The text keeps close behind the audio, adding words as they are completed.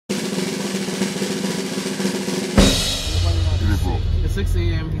6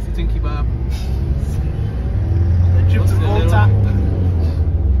 a.m. He's eating kebab. The trip to Malta.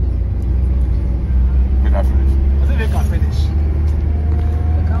 When I finish. I think we can finish.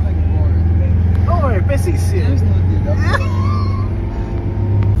 I can't make it boring. Don't worry, Bessie is here. There's no deal.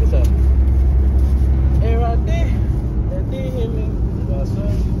 What's up? Hey, right there. Right there, hear me.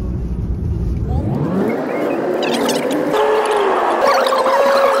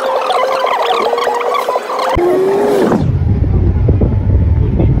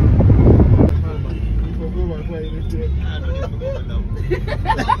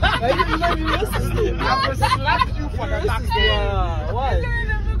 I will slap you for the tax. Why?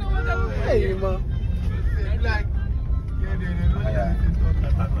 Hey, man. Like,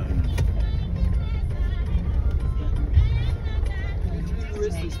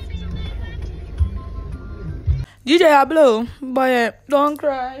 DJ Ablo, boy, don't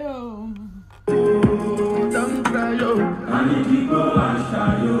cry, yo. Don't cry, yo. I need to go and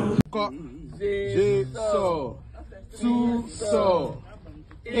shy, yo. Two so,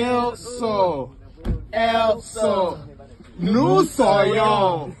 il so, el so, nous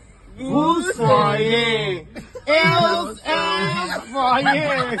soyons, vous soyez, ils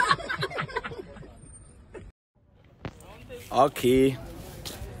soyez. Okay,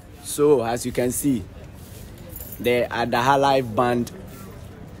 so as you can see, the Adaha live band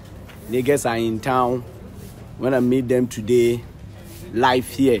niggas are in town. Wanna meet them today live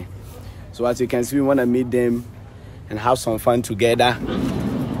here. So as you can see, we wanna meet them and have some fun together.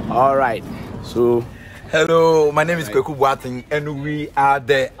 All right, so Hello, my name is Kweku Boateng and we are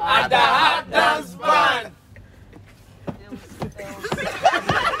the Adaha Dance Band.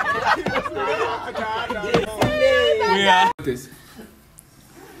 we are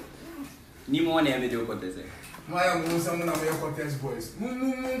Nimo one ever do contest. I am someone of your contest boys.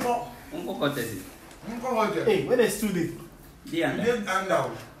 Unko contest. Hey, where the student? They are And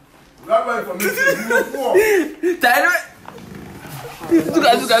now, rabbi for me, This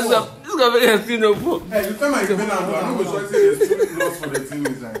guy very still no book. hey, you tell my friend now, I'm going to say the student lost for the team.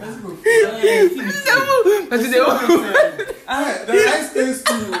 Let's go. The nice things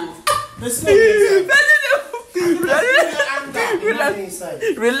to the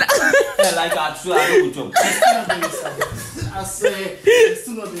Relax. like a true I job. I say, it's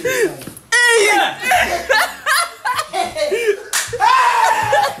still not the inside.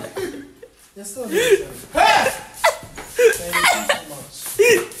 It's still not the inside. Thank you so much.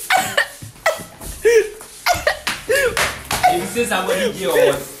 If you say somebody give or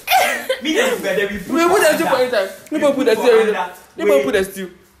what? Me them together we put. We put that stew for inside. Nobody put that stew. Nobody put that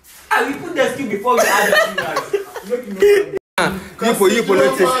stew. Ah, we put the stew before we add the You for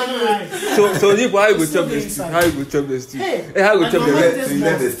not take. So you how you go chop the stew? How you go chop the stew? Hey, how you go chop the stew? so you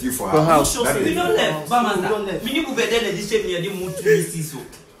let the stew for For how? We don't let. Bamanda. We need to be there the shame near the mood to see so.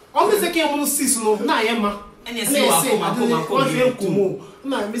 On the second one, sis, no, na Emma. And you say, I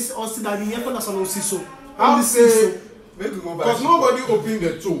na miss us that we never know so. I'll say, make you go back. Because nobody opened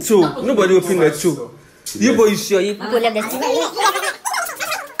the two. So nobody open the two. You boy is sure you.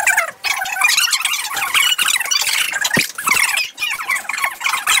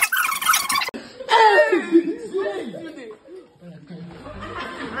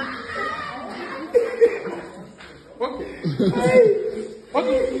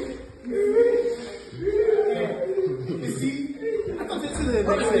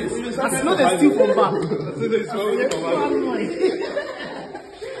 That's not a steal from back.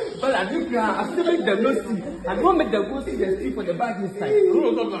 But I think I still make them not see. I don't make them go see the stew for the back inside.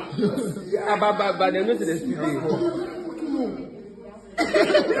 But they know the stew.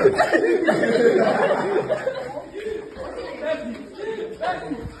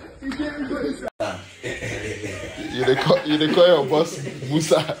 You call your boss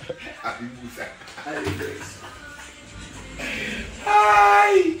Musa.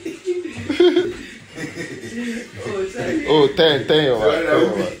 Hi! Oh, 10 your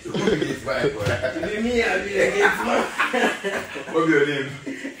What's your name?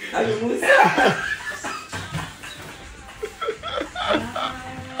 I'm Musa.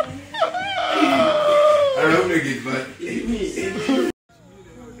 I don't make it, but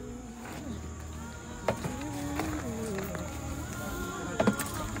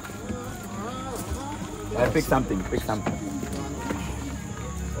Pick something. Pick something.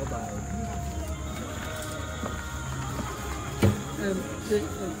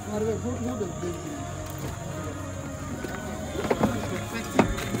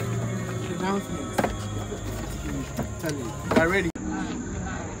 Tell me, you are ready.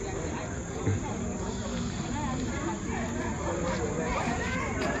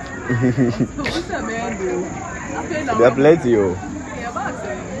 There are plenty.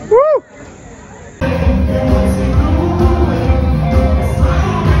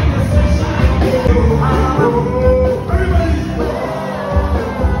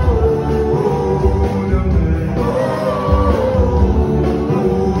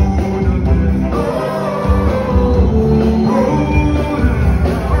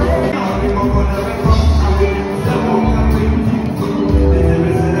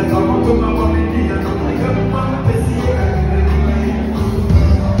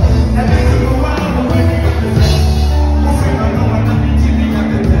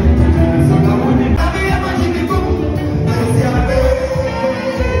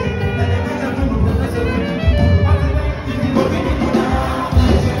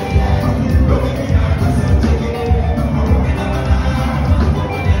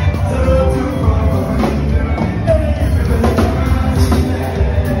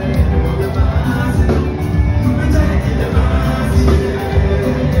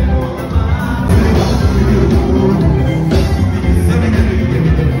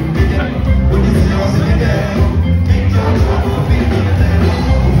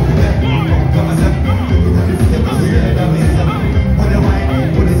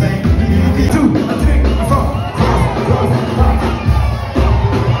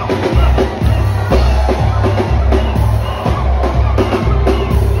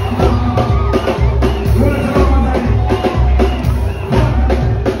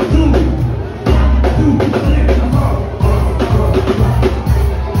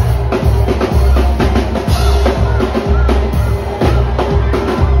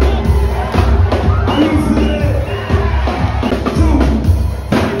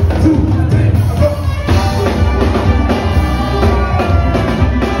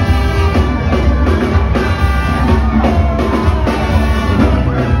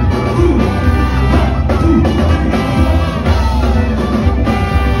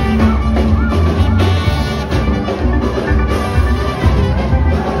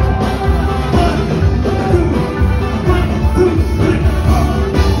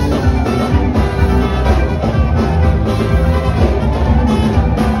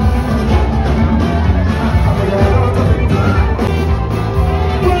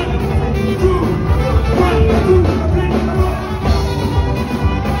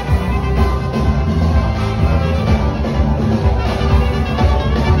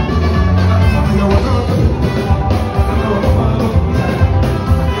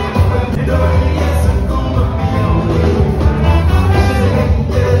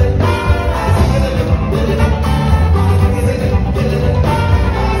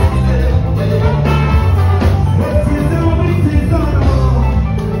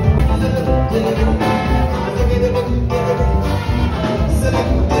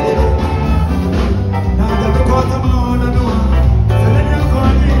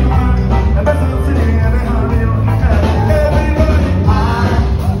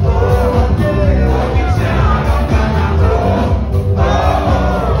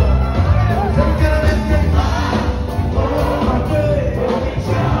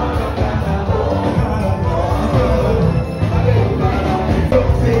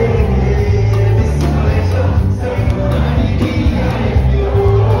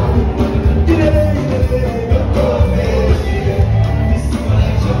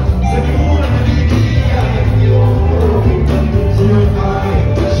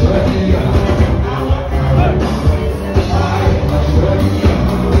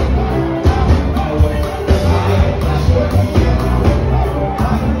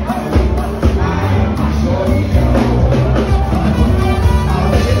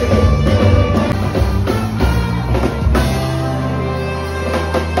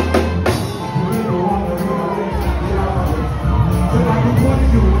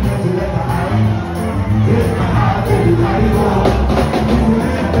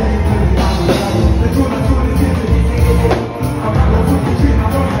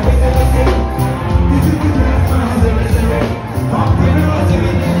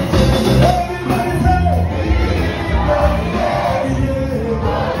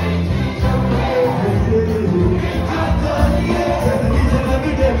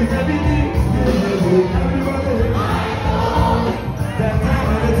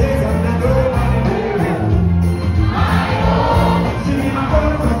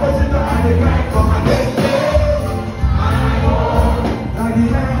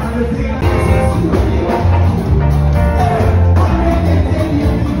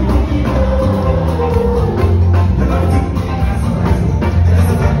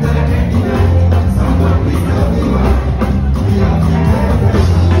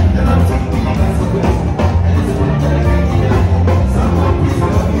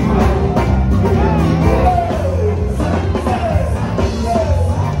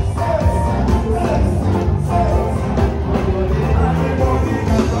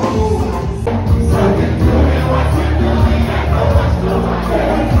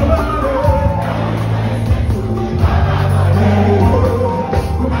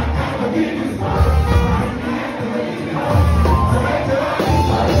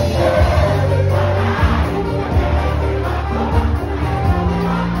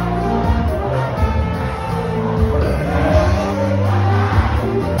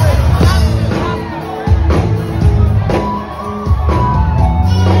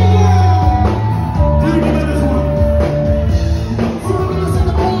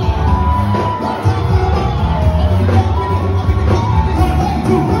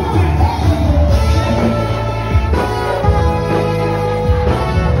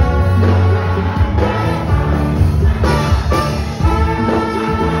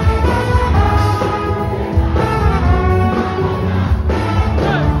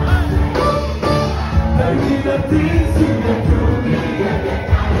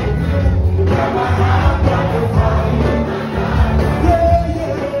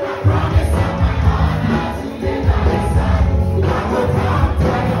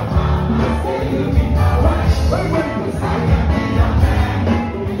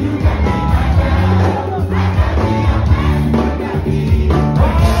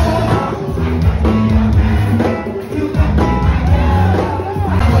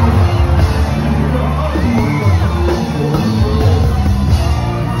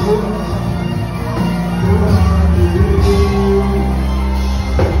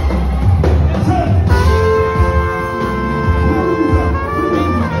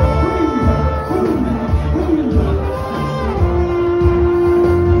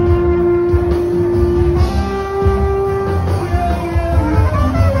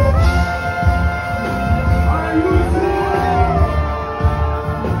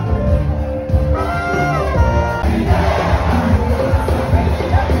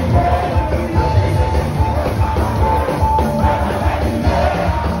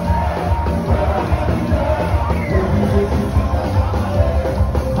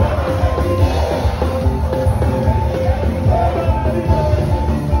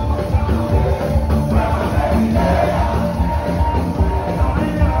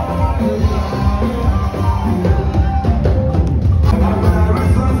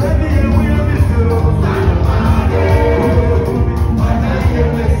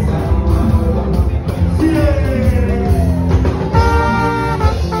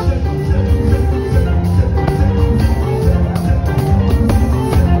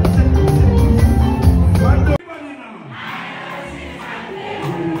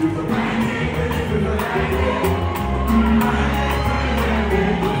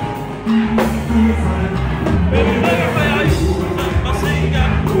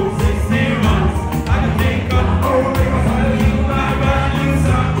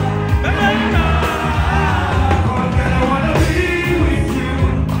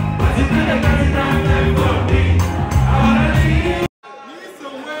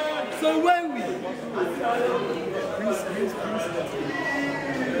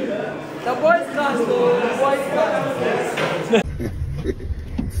 The boys class, the boys class.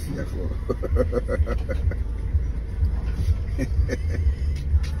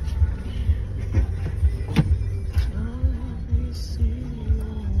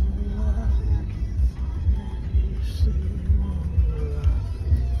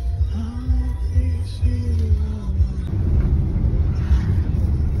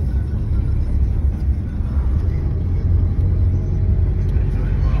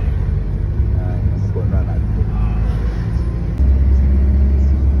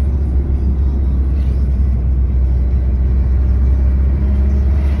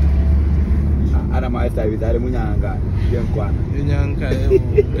 Vitale munyanga yenkwana Nyanka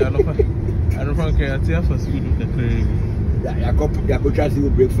I don't care at for food ya kocha si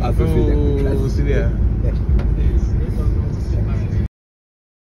breakfast oh serious